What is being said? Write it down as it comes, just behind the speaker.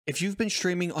If you've been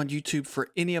streaming on YouTube for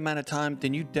any amount of time,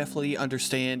 then you definitely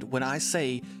understand when I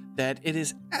say that it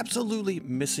is absolutely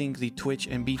missing the Twitch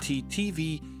and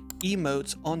BTTV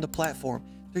emotes on the platform.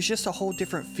 There's just a whole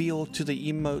different feel to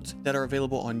the emotes that are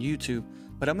available on YouTube,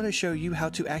 but I'm going to show you how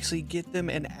to actually get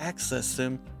them and access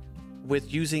them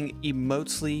with using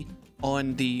Emotesly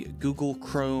on the Google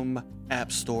Chrome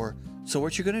App Store. So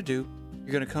what you're going to do,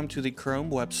 you're going to come to the Chrome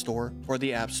Web Store or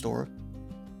the App Store,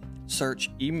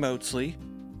 search Emotesly.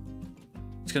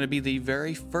 It's going to be the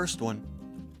very first one.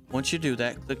 Once you do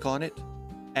that, click on it,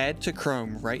 add to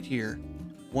Chrome right here.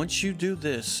 Once you do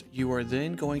this, you are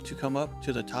then going to come up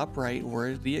to the top right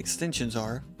where the extensions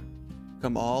are,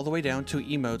 come all the way down to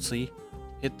Emotesly,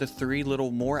 hit the three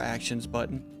little more actions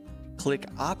button, click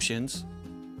options,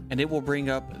 and it will bring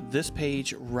up this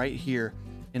page right here.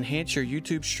 Enhance your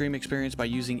YouTube stream experience by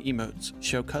using emotes.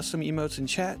 Show custom emotes in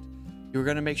chat. You're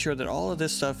going to make sure that all of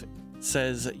this stuff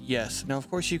says yes. Now, of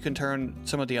course, you can turn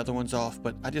some of the other ones off,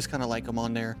 but I just kind of like them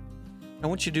on there. Now,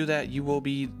 once you do that, you will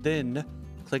be then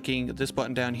clicking this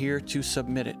button down here to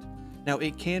submit it. Now,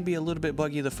 it can be a little bit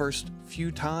buggy the first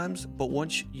few times, but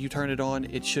once you turn it on,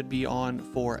 it should be on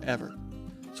forever.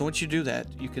 So once you do that,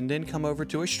 you can then come over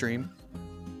to a stream.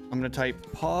 I'm going to type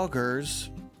Poggers.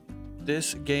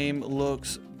 This game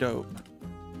looks dope.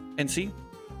 And see,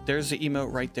 there's the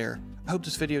emote right there. I hope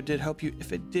this video did help you.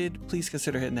 If it did, please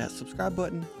consider hitting that subscribe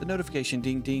button, the notification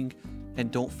ding ding,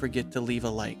 and don't forget to leave a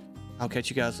like. I'll catch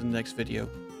you guys in the next video.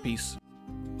 Peace.